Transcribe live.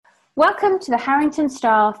Welcome to the Harrington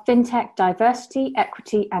Star FinTech Diversity,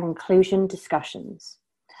 Equity and Inclusion discussions.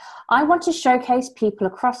 I want to showcase people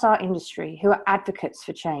across our industry who are advocates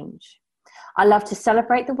for change. I love to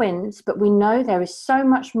celebrate the wins, but we know there is so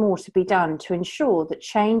much more to be done to ensure that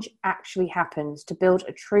change actually happens to build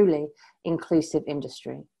a truly inclusive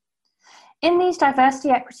industry. In these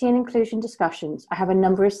diversity, equity and inclusion discussions, I have a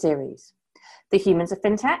number of series. The Humans of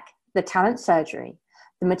FinTech, the Talent Surgery,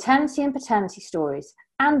 the Maternity and Paternity Stories,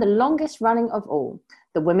 and the longest running of all,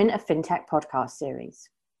 the Women of Fintech Podcast series.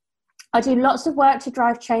 I do lots of work to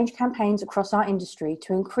drive change campaigns across our industry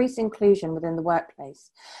to increase inclusion within the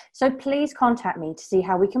workplace. So please contact me to see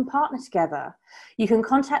how we can partner together. You can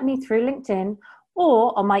contact me through LinkedIn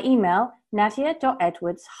or on my email,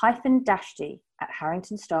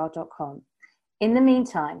 nadia.edwards-d@harringtonstar.com. In the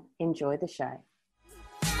meantime, enjoy the show.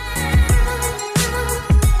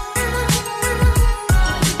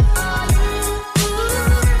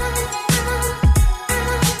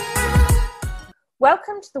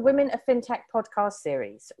 Welcome to the Women of Fintech Podcast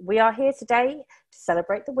series. We are here today to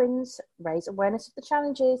celebrate the wins, raise awareness of the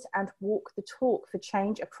challenges, and walk the talk for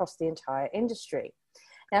change across the entire industry.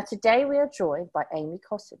 Now, today we are joined by Amy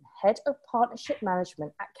Cosson, Head of Partnership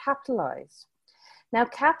Management at Capitalise. Now,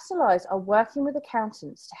 Capitalise are working with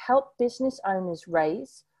accountants to help business owners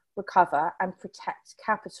raise, recover, and protect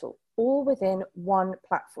capital, all within one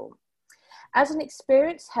platform. As an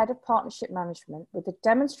experienced head of partnership management with a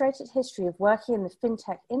demonstrated history of working in the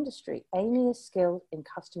fintech industry, Amy is skilled in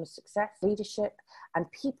customer success, leadership,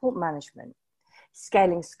 and people management,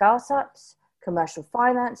 scaling startups, commercial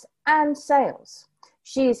finance, and sales.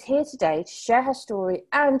 She is here today to share her story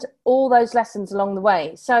and all those lessons along the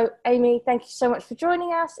way. So, Amy, thank you so much for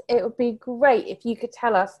joining us. It would be great if you could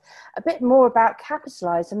tell us a bit more about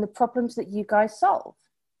Capitalise and the problems that you guys solve.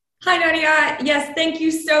 Hi, Nadia. Yes, thank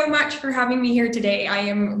you so much for having me here today. I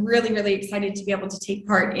am really excited to be able to take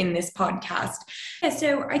part in this podcast.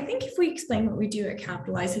 So I think if we explain what we do at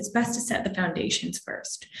Capitalise, it's best to set the foundations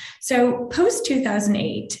first. So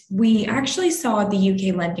post-2008, we actually saw the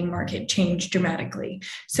UK lending market change dramatically.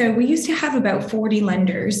 So we used to have about 40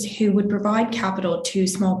 lenders who would provide capital to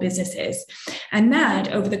small businesses. And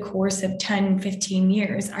that, over the course of 10, 15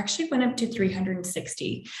 years, actually went up to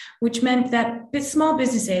 360, which meant that small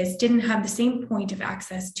businesses didn't have the same point of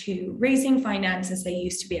access to raising finance as they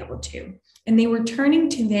used to be able to. And they were turning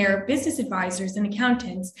to their business advisors and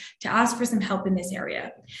accountants to ask for some help in this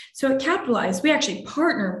area. So at Capitalise, we actually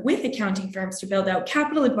partner with accounting firms to build out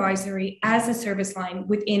capital advisory as a service line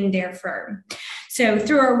within their firm. So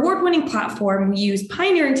through our award-winning platform, we use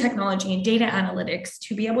pioneering technology and data analytics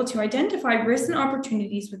to be able to identify risks and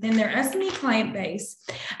opportunities within their SME client base.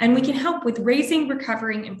 And we can help with raising,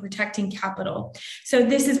 recovering, and protecting capital. So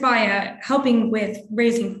this is via helping with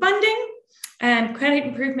raising funding and credit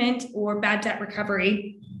improvement or bad debt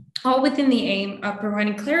recovery, all within the aim of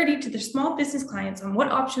providing clarity to their small business clients on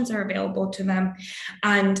what options are available to them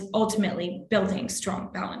and ultimately building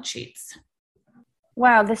strong balance sheets.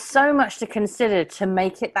 Wow, there's so much to consider to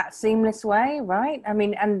make it that seamless way, right? I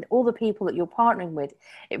mean, and all the people that you're partnering with,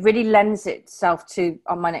 it really lends itself to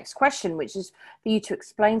on my next question, which is for you to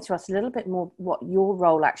explain to us a little bit more what your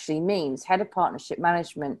role actually means, Head of Partnership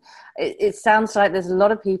Management. It sounds like there's a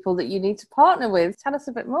lot of people that you need to partner with. Tell us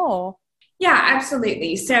a bit more. Yeah,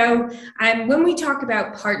 absolutely. So when we talk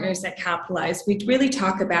about partners at Capitalise, we really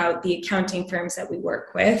talk about the accounting firms that we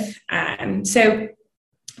work with. So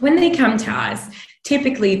when they come to us,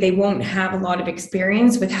 typically they won't have a lot of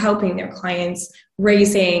experience with helping their clients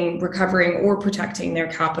raising, recovering, or protecting their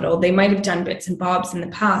capital. They might have done bits and bobs in the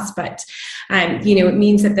past, but it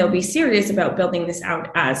means that they'll be serious about building this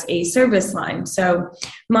out as a service line. So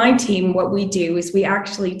my team, what we do is we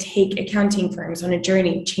actually take accounting firms on a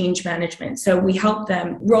journey of change management. So we help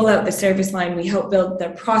them roll out the service line. We help build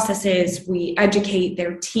their processes. We educate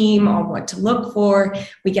their team on what to look for.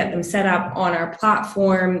 We get them set up on our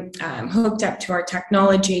platform, hooked up to our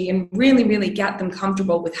technology, and really get them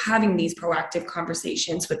comfortable with having these proactive conversations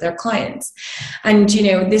with their clients. And,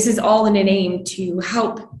 this is all in an aim to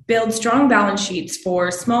help build strong balance sheets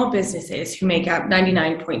for small businesses who make up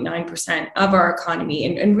 99.9% of our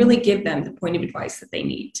economy and really give them the point of advice that they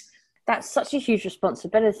need. That's such a huge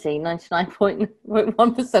responsibility,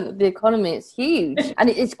 99.1% of the economy. It's huge. And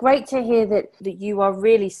it's great to hear that you are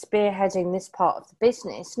really spearheading this part of the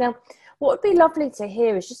business. Now, what would be lovely to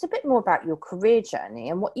hear is just a bit more about your career journey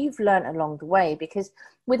and what you've learned along the way, because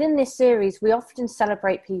within this series, we often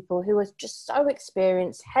celebrate people who are just so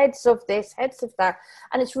experienced, heads of this, heads of that.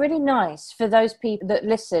 And it's really nice for those people that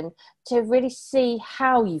listen to really see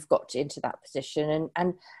how you've got into that position.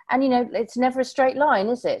 And it's never a straight line,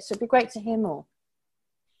 is it? So it'd be great to hear more.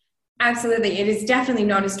 Absolutely. It is definitely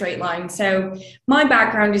not a straight line. So my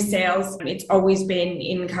background is sales. It's always been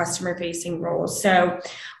in customer facing roles. So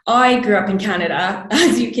I grew up in Canada,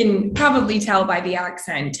 as you can probably tell by the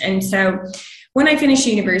accent. And so when I finished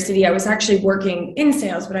university, I was actually working in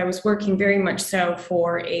sales, but I was working very much so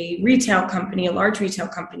for a retail company, a large retail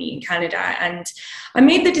company in Canada. And I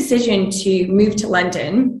made the decision to move to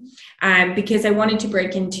London because I wanted to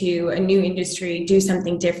break into a new industry, do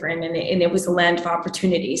something different, and it was a land of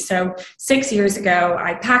opportunity. So 6 years ago,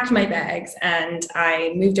 I packed my bags and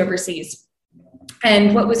I moved overseas.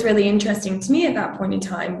 And what was really interesting to me at that point in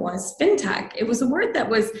time was fintech. It was a word that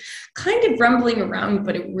was kind of rumbling around,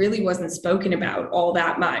 but it really wasn't spoken about all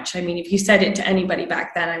that much. I mean, if you said it to anybody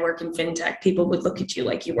back then, I work in fintech, people would look at you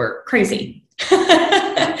like you were crazy.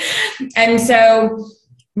 And so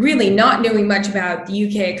really not knowing much about the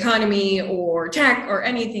UK economy or tech or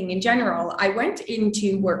anything in general, I went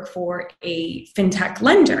into work for a fintech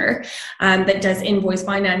lender that does invoice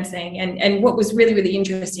financing. And what was really, really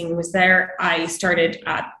interesting was there I started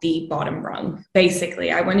at the bottom rung.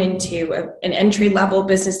 Basically, I went into an entry-level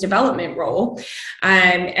business development role.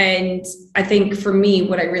 And I think for me,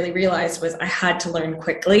 what I really realized was I had to learn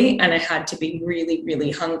quickly and I had to be really, really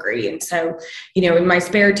hungry. And so, in my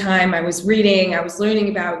spare time, I was reading, I was learning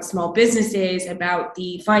about small businesses, about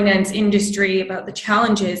the finance industry, about the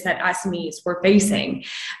challenges that SMEs were facing.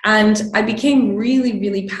 And I became really,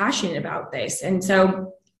 really passionate about this. And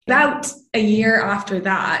so about a year after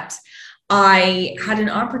that, I had an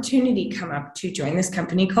opportunity come up to join this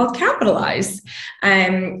company called Capitalise.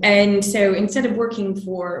 And so instead of working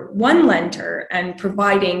for one lender and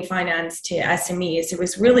providing finance to SMEs, it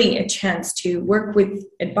was really a chance to work with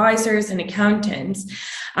advisors and accountants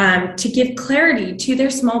to give clarity to their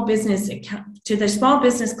small business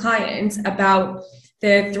clients about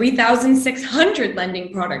the 3,600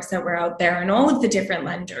 lending products that were out there and all of the different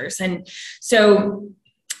lenders. And so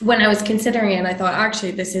when I was considering it, I thought,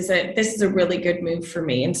 actually, this is a really good move for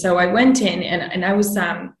me. And so I went in and I was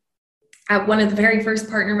at one of the very first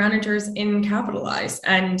partner managers in Capitalise.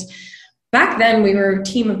 And back then we were a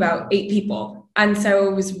team of about 8 people. And so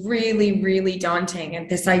it was really, really daunting. And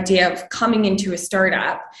this idea of coming into a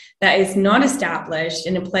startup that is not established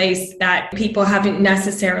in a place that people haven't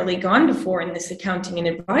necessarily gone before in this accounting and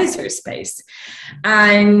advisor space.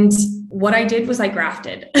 And what I did was I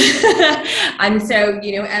grafted. And so,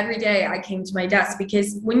 every day I came to my desk,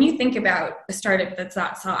 because when you think about a startup that's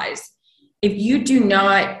that size, if you do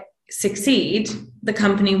not succeed, the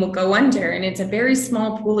company will go under. And it's a very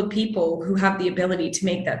small pool of people who have the ability to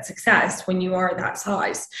make that success when you are that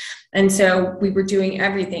size. And so we were doing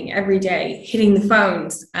everything every day, hitting the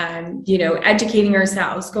phones, educating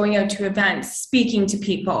ourselves, going out to events, speaking to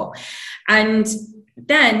people. And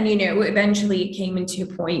then, eventually it came into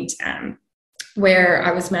a point where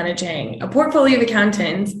I was managing a portfolio of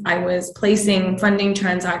accountants. I was placing funding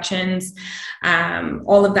transactions,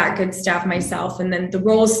 all of that good stuff myself. And then the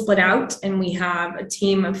roles split out, and we have a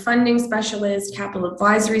team of funding specialists, capital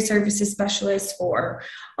advisory services specialists for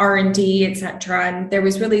R&D, et cetera. And there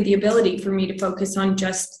was really the ability for me to focus on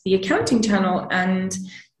just the accounting channel and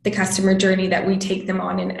the customer journey that we take them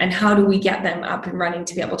on, and how do we get them up and running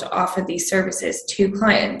to be able to offer these services to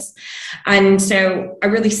clients. And so I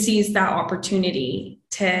really seized that opportunity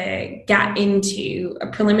to get into a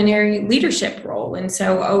preliminary leadership role. And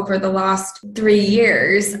so over the last 3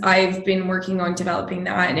 years, I've been working on developing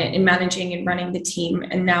that and managing and running the team.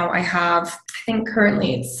 And now I have, I think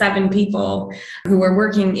currently it's 7 people who are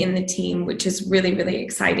working in the team, which is really, really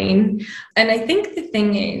exciting. And I think the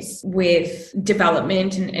thing is with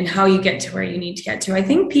development and how you get to where you need to get to, I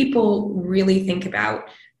think people really think about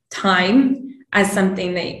time as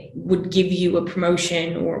something that would give you a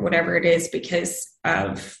promotion or whatever it is, because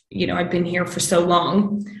of, I've been here for so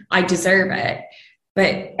long, I deserve it.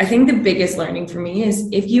 But I think the biggest learning for me is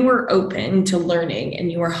if you are open to learning and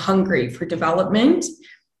you are hungry for development,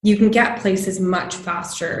 you can get places much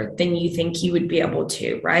faster than you think you would be able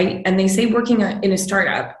to, right? And they say working in a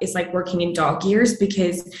startup is like working in dog years,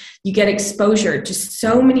 because you get exposure to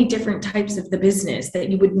so many different types of the business that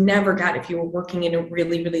you would never get if you were working in a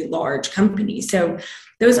really, really large company. So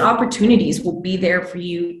those opportunities will be there for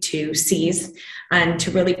you to seize and to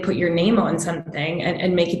really put your name on something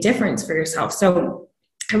and make a difference for yourself. So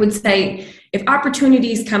I would say if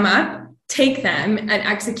opportunities come up, take them and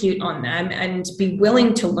execute on them and be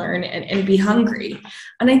willing to learn and be hungry.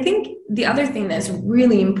 And I think the other thing that's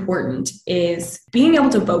really important is being able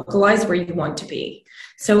to vocalize where you want to be.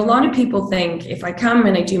 So a lot of people think if I come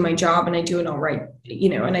and I do my job and I do it all right,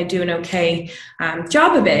 and I do an okay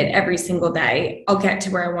job of it every single day, I'll get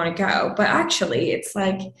to where I want to go. But actually it's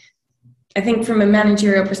like, I think from a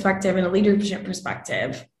managerial perspective and a leadership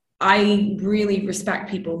perspective, I really respect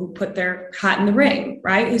people who put their hat in the ring,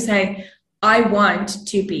 right? Who say, I want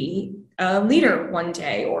to be a leader one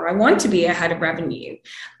day, or I want to be a head of revenue.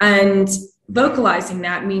 And vocalizing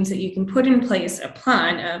that means that you can put in place a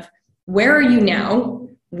plan of where are you now?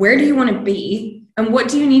 Where do you want to be? And what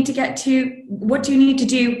do you need to get to? What do you need to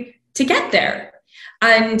do to get there?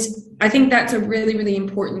 And I think that's a really, really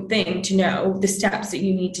important thing to know, the steps that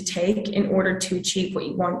you need to take in order to achieve what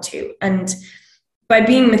you want to. And by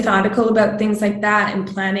being methodical about things like that and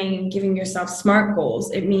planning and giving yourself SMART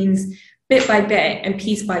goals, it means bit by bit and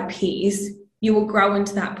piece by piece, you will grow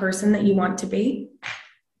into that person that you want to be.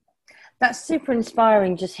 That's super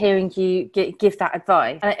inspiring, just hearing you give that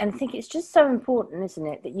advice. And I think it's just so important, isn't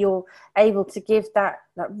it, that you're able to give that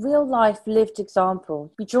real life lived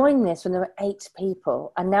example. You joined this when there were 8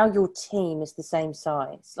 people, and now your team is the same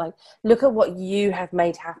size. Like, look at what you have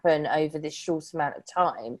made happen over this short amount of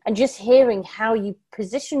time. And just hearing how you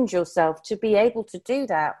positioned yourself to be able to do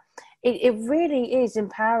that, it really is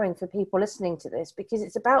empowering for people listening to this, because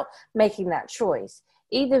it's about making that choice.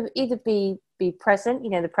 Either be present,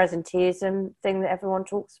 the presenteeism thing that everyone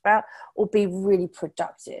talks about, or be really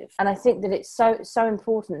productive. And I think that it's so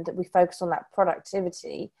important that we focus on that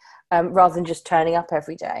productivity rather than just turning up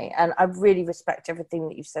every day. And I really respect everything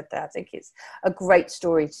that you've said there. I think it's a great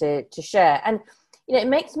story to share. And it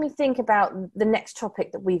makes me think about the next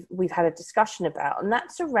topic that we've had a discussion about, and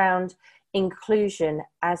that's around inclusion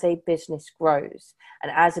as a business grows and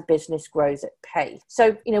as a business grows at pace.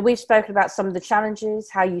 So, we've spoken about some of the challenges,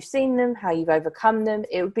 how you've seen them, how you've overcome them.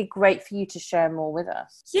 It would be great for you to share more with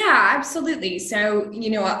us. Yeah, absolutely. So,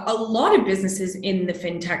 a lot of businesses in the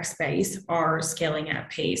fintech space are scaling at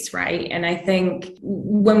pace, right? And I think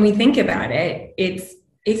when we think about it, it's,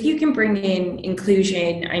 if you can bring in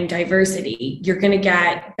inclusion and diversity, you're going to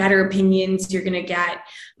get better opinions. You're going to get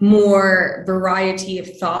more variety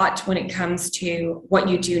of thought when it comes to what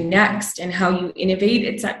you do next and how you innovate,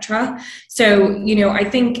 etc. So, I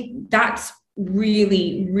think that's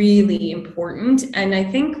really, really important. And I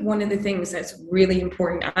think one of the things that's really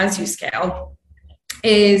important as you scale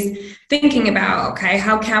is thinking about, okay,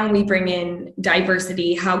 how can we bring in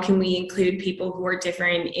diversity? How can we include people who are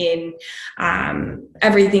different in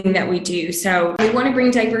everything that we do? So we want to bring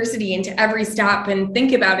diversity into every step and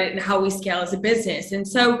think about it and how we scale as a business. And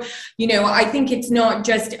so, I think it's not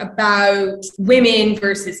just about women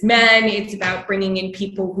versus men. It's about bringing in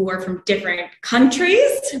people who are from different countries,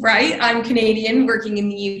 right? I'm Canadian working in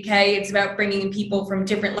the UK. It's about bringing in people from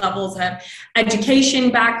different levels of education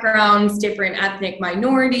backgrounds, different ethnic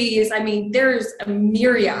minorities. I mean, there's a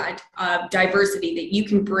myriad of diversity that you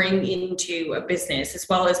can bring into a business, as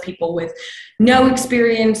well as people with no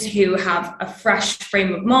experience who have a fresh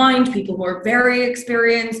frame of mind, people who are very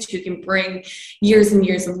experienced, who can bring years and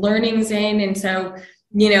years of learnings in. And so,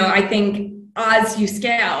 I think as you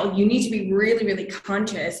scale, you need to be really, really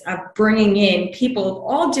conscious of bringing in people of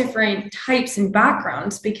all different types and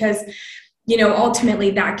backgrounds, because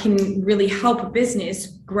ultimately that can really help a business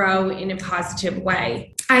grow in a positive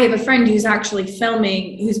way. I have a friend who's actually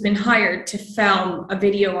who's been hired to film a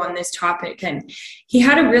video on this topic. And he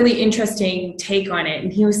had a really interesting take on it.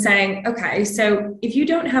 And he was saying, okay, so if you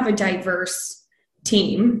don't have a diverse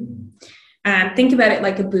team, think about it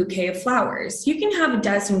like a bouquet of flowers. You can have a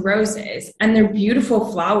dozen roses and they're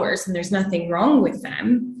beautiful flowers and there's nothing wrong with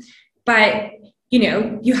them. But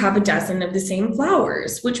you have a dozen of the same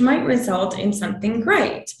flowers, which might result in something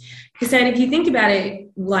great. He said, if you think about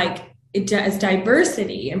it like as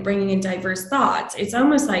diversity and bringing in diverse thoughts, it's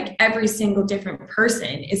almost like every single different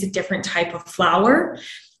person is a different type of flower.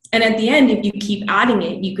 And at the end, if you keep adding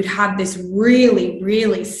it, you could have this really,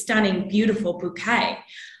 really stunning, beautiful bouquet.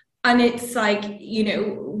 And it's like,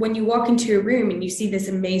 when you walk into a room and you see this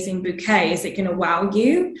amazing bouquet, is it going to wow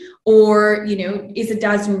you? Or, is a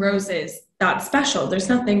dozen roses that special? There's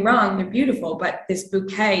nothing wrong. They're beautiful. But this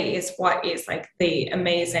bouquet is what is like the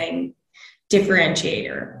amazing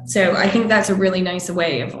differentiator. So I think that's a really nice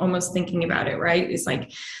way of almost thinking about it, right? It's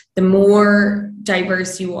like the more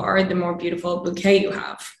diverse you are, the more beautiful bouquet you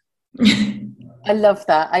have. I love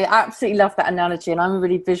that. I absolutely love that analogy. And I'm a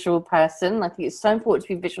really visual person. I think it's so important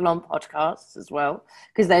to be visual on podcasts as well,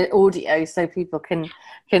 because they're audio, so people can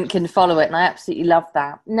follow it. And I absolutely love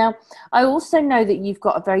that. Now, I also know that you've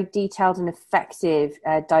got a very detailed and effective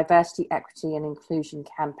diversity, equity and inclusion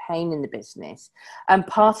campaign in the business. And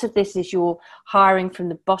part of this is your hiring from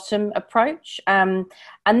the bottom approach. And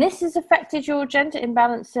this has affected your gender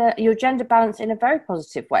balance in a very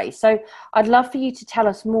positive way. So I'd love for you to tell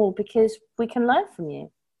us more, because we can learn from you.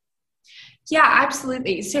 Yeah,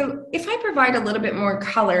 absolutely. So if I provide a little bit more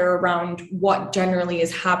color around what generally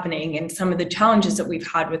is happening and some of the challenges that we've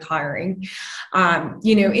had with hiring,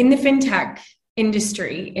 in the fintech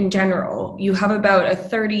industry in general, you have about a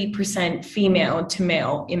 30% female to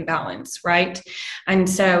male imbalance, right? And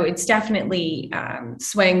so it's definitely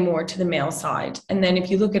swaying more to the male side. And then if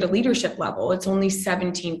you look at a leadership level, it's only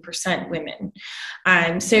 17% women.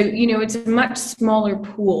 So, it's a much smaller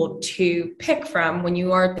pool to pick from when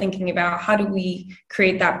you are thinking about how do we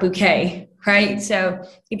create that bouquet, right? So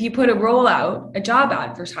if you put a job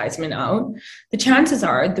advertisement out, the chances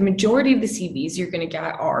are the majority of the CVs you're going to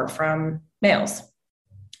get are from males.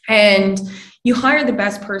 And you hire the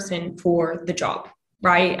best person for the job,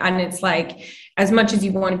 right? And it's like, as much as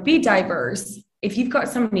you want to be diverse, if you've got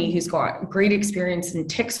somebody who's got great experience and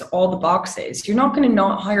ticks all the boxes, you're not going to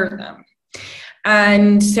not hire them.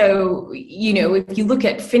 And so, if you look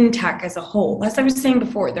at fintech as a whole, as I was saying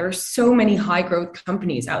before, there are so many high growth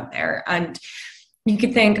companies out there, and you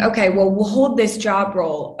could think, okay, well, we'll hold this job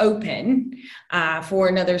role open for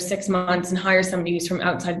another 6 months and hire somebody who's from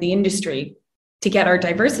outside the industry to get our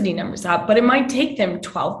diversity numbers up. But it might take them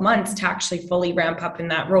 12 months to actually fully ramp up in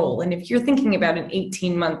that role. And if you're thinking about an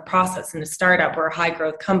 18-month process in a startup or a high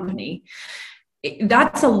growth company,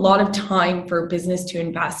 that's a lot of time for a business to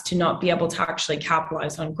invest to not be able to actually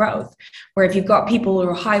capitalize on growth. Where if you've got people who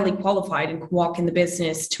are highly qualified and can walk in the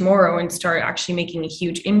business tomorrow and start actually making a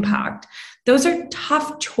huge impact, those are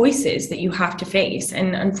tough choices that you have to face.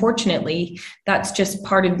 And unfortunately, that's just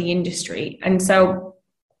part of the industry. And so,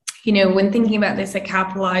 when thinking about this at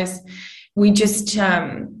Capitalise, we just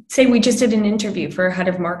say we just did an interview for a head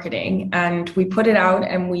of marketing, and we put it out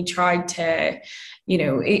and we tried to,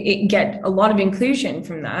 get a lot of inclusion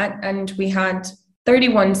from that. And we had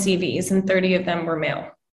 31 CVs and 30 of them were male.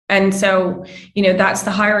 And so, that's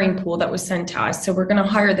the hiring pool that was sent to us. So we're going to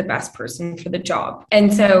hire the best person for the job.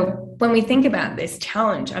 And so when we think about this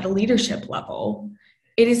challenge at a leadership level,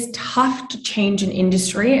 it is tough to change an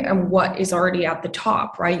industry and what is already at the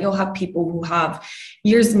top, right? You'll have people who have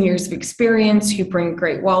years and years of experience who bring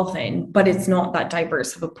great wealth in, but it's not that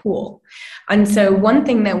diverse of a pool. And so one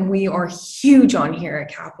thing that we are huge on here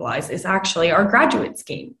at Capitalise is actually our graduate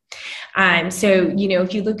scheme. So,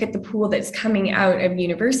 if you look at the pool that's coming out of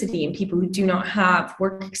university and people who do not have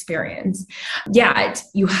work experience, yet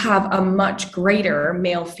you have a much greater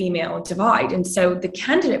male-female divide. And so the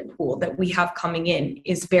candidate pool that we have coming in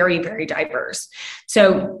is very, very diverse.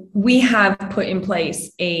 So we have put in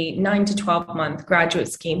place a 9 to 12 month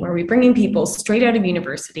graduate scheme where we bring in people straight out of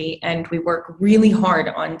university and we work really hard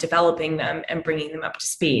on developing them and bringing them up to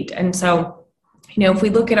speed. And so, if we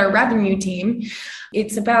look at our revenue team,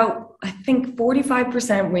 it's about, I think,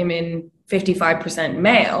 45% women, 55%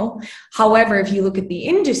 male. However, if you look at the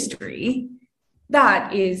industry,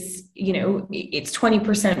 that is, it's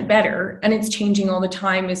 20% better, and it's changing all the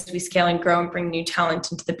time as we scale and grow and bring new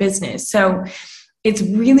talent into the business. So it's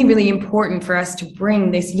really, really important for us to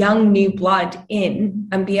bring this young new blood in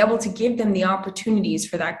and be able to give them the opportunities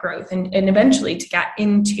for that growth and eventually to get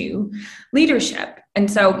into leadership. And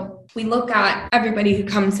so we look at everybody who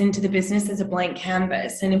comes into the business as a blank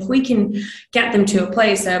canvas. And if we can get them to a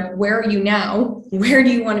place of where are you now, where do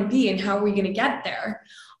you want to be, and how are we going to get there?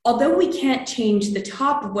 Although we can't change the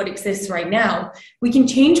top of what exists right now, we can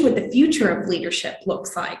change what the future of leadership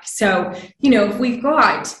looks like. So, if we've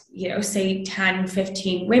got, say 10,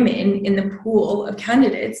 15 women in the pool of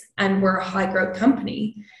candidates and we're a high growth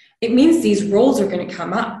company, it means these roles are going to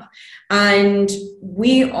come up. And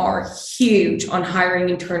we are huge on hiring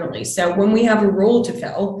internally. So when we have a role to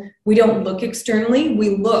fill, we don't look externally,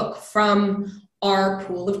 we look from our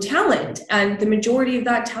pool of talent. And the majority of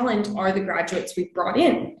that talent are the graduates we've brought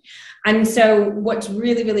in. And so what's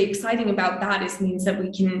really, really exciting about that means that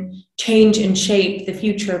we can change and shape the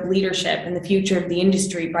future of leadership and the future of the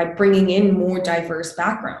industry by bringing in more diverse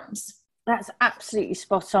backgrounds. That's absolutely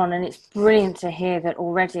spot on. And it's brilliant to hear that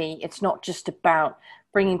already it's not just about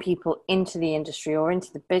bringing people into the industry or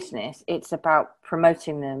into the business. It's about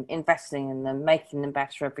promoting them, investing in them, making them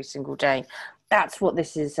better every single day. That's what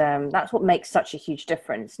this is. That's what makes such a huge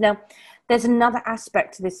difference. Now, there's another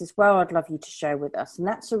aspect to this as well I'd love you to share with us, and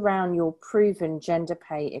that's around your proven gender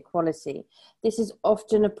pay equality. This is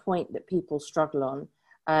often a point that people struggle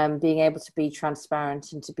on, being able to be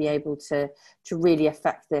transparent and to be able to really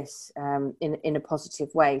affect this in a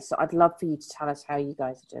positive way. So I'd love for you to tell us how you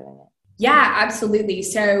guys are doing it. Yeah, absolutely.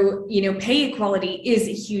 So, pay equality is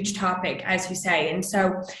a huge topic, as you say. And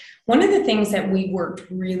so one of the things that we worked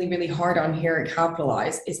really, really hard on here at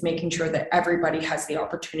Capitalise is making sure that everybody has the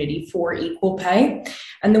opportunity for equal pay.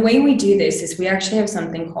 And the way we do this is we actually have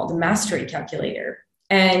something called a mastery calculator.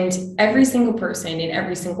 And every single person in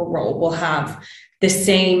every single role will have the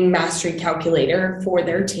same mastery calculator for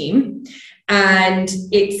their team. And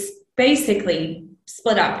it's basically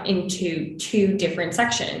split up into two different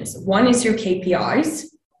sections. One is your KPIs,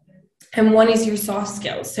 and one is your soft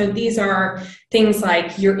skills. So these are things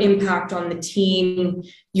like your impact on the team,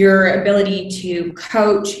 your ability to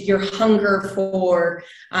coach, your hunger for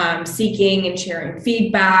seeking and sharing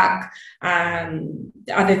feedback.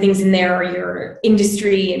 Other things in there are your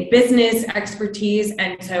industry and business expertise.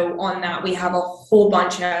 And so on that, we have a whole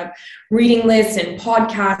bunch of reading lists and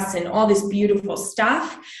podcasts and all this beautiful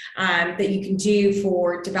stuff that you can do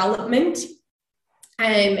for development.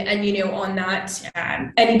 And you know, on that,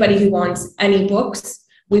 anybody who wants any books,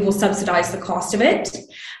 we will subsidize the cost of it.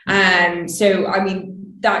 So, I mean,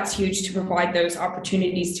 that's huge to provide those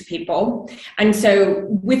opportunities to people. And so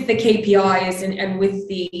with the KPIs and with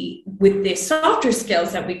the softer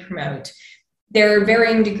skills that we promote, there are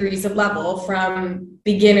varying degrees of level from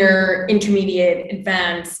beginner, intermediate,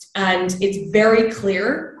 advanced, and it's very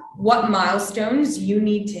clear what milestones you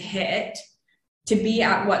need to hit to be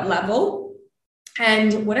at what level.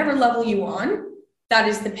 And whatever level you on, that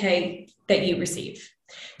is the pay that you receive.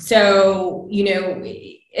 So, you know,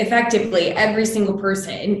 effectively every single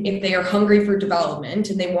person, if they are hungry for development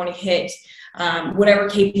and they want to hit whatever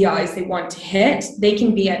KPIs they want to hit, they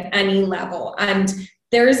can be at any level. And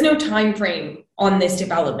there is no time frame on this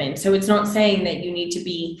development. So it's not saying that you need to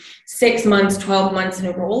be 6 months, 12 months in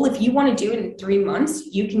a role. If you want to do it in 3 months,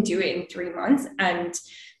 you can do it in 3 months. And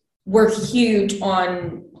we're huge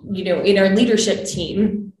on, you know, in our leadership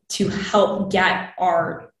team to help get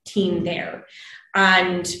our team there.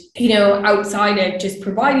 And, you know, outside of just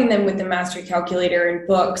providing them with the mastery calculator and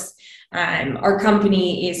books, our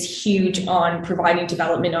company is huge on providing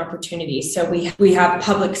development opportunities. So we have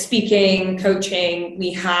public speaking, coaching.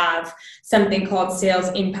 We have something called Sales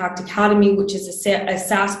Impact Academy, which is a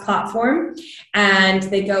SaaS platform. And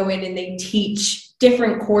they go in and they teach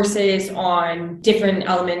different courses on different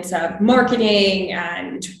elements of marketing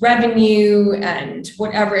and revenue and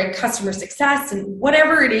whatever, and customer success and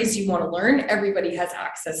whatever it is you want to learn. Everybody has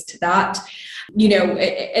access to that, you know,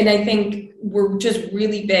 and I think we're just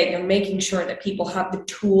really big on making sure that people have the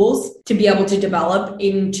tools to be able to develop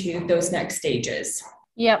into those next stages.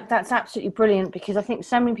 Yeah, that's absolutely brilliant, because I think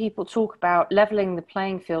so many people talk about leveling the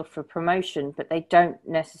playing field for promotion, but they don't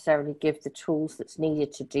necessarily give the tools that's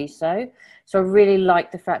needed to do so. So I really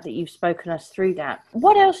like the fact that you've spoken us through that.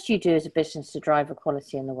 What else do you do as a business to drive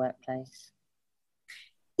equality in the workplace?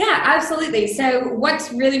 Yeah, absolutely. So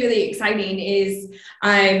what's really, really exciting is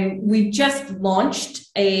we've just launched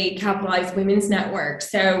a Capitalise Women's Network.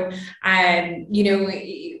 So, you know,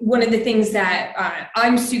 one of the things that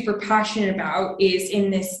I'm super passionate about is in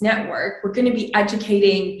this network, we're going to be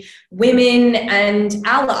educating women and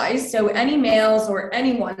allies. So any males or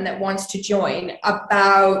anyone that wants to join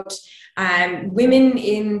about women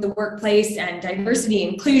in the workplace and diversity,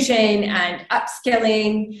 inclusion, and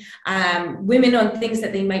upskilling, women on things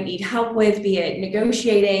that they might need help with, be it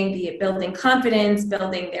negotiating, be it building confidence,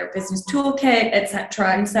 building their business toolkit,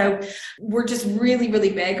 etc. And so we're just really,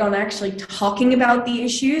 really big on actually talking about the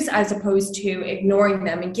issues as opposed to ignoring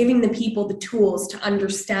them and giving the people the tools to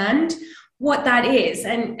understand what that is.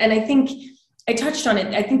 And I think I touched on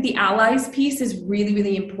it. I think the allies piece is really,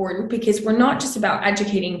 really important, because we're not just about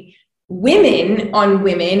educating women on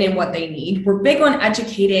women and what they need. We're big on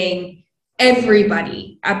educating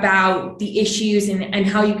everybody about the issues and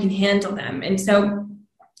how you can handle them. And so,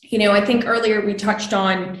 you know, I think earlier we touched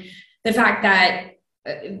on the fact that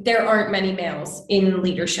there aren't many males in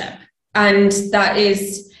leadership. And that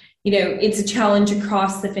is, you know, it's a challenge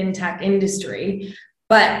across the fintech industry.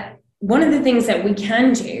 But one of the things that we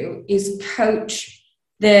can do is coach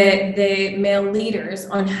the male leaders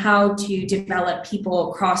on how to develop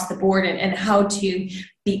people across the board and how to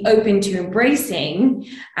be open to embracing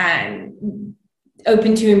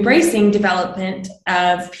development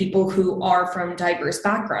of people who are from diverse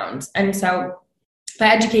backgrounds. And so by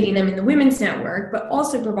educating them in the Women's Network, but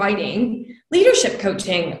also providing leadership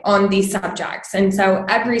coaching on these subjects. And so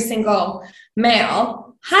every single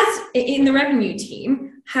male has in the revenue team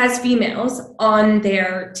has females on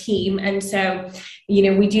their team. And so, you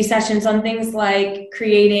know, we do sessions on things like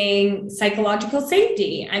creating psychological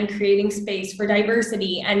safety and creating space for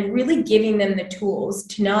diversity and really giving them the tools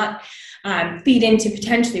to not feed into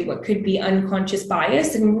potentially what could be unconscious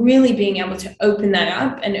bias, and really being able to open that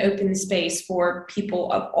up and open the space for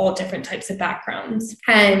people of all different types of backgrounds.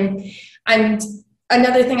 And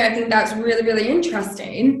another thing I think that's really, really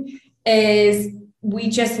interesting is we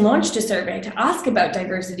just launched a survey to ask about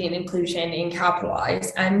diversity and inclusion in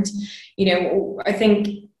Capitalise. And, I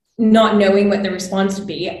think not knowing what the response would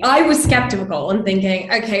be, I was skeptical and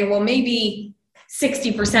thinking, okay, well, maybe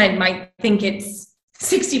 60% might think it's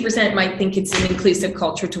an inclusive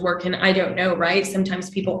culture to work in. I don't know, right?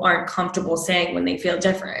 Sometimes people aren't comfortable saying when they feel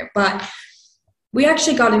different, but we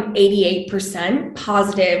actually got an 88%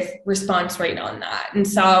 positive response rate on that. And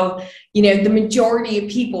so, the majority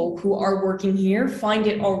of people who are working here find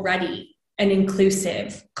it already an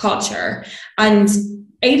inclusive culture. And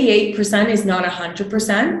 88% is not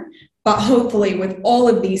 100%, but hopefully with all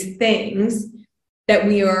of these things that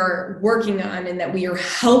we are working on and that we are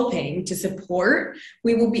helping to support,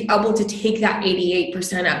 we will be able to take that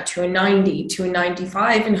 88% up to a 90, to a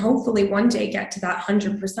 95, and hopefully one day get to that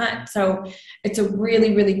 100%. So it's a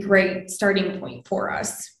really, really great starting point for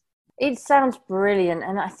us. It sounds brilliant.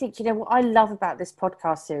 And I think, what I love about this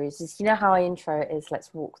podcast series is, how I intro it is,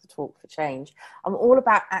 let's walk the talk for change. I'm all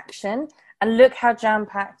about action. And look how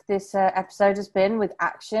jam-packed this episode has been with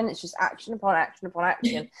action. It's just action upon action upon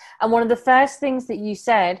action. And one of the first things that you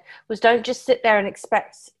said was, don't just sit there and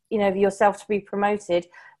expect, yourself to be promoted.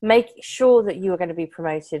 Make sure that you are going to be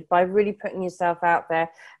promoted by really putting yourself out there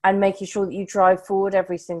and making sure that you drive forward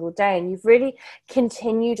every single day. And you've really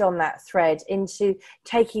continued on that thread into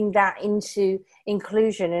taking that into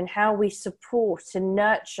inclusion and how we support and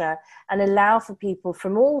nurture and allow for people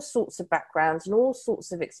from all sorts of backgrounds and all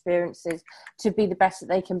sorts of experiences to be the best that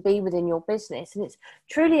they can be within your business. And it's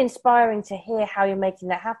truly inspiring to hear how you're making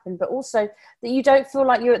that happen, but also that you don't feel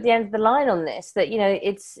like you're at the end of the line on this, that,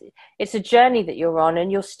 it's a journey that you're on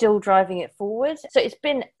and you're still driving it forward. So it's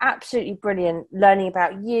been absolutely brilliant learning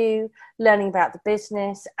about you, learning about the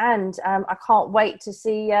business, and I can't wait to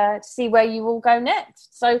see where you all go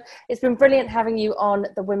next. So it's been brilliant having you on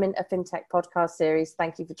the Women of Fintech podcast series.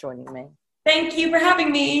 Thank you for joining me. Thank you for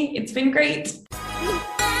having me. It's been great.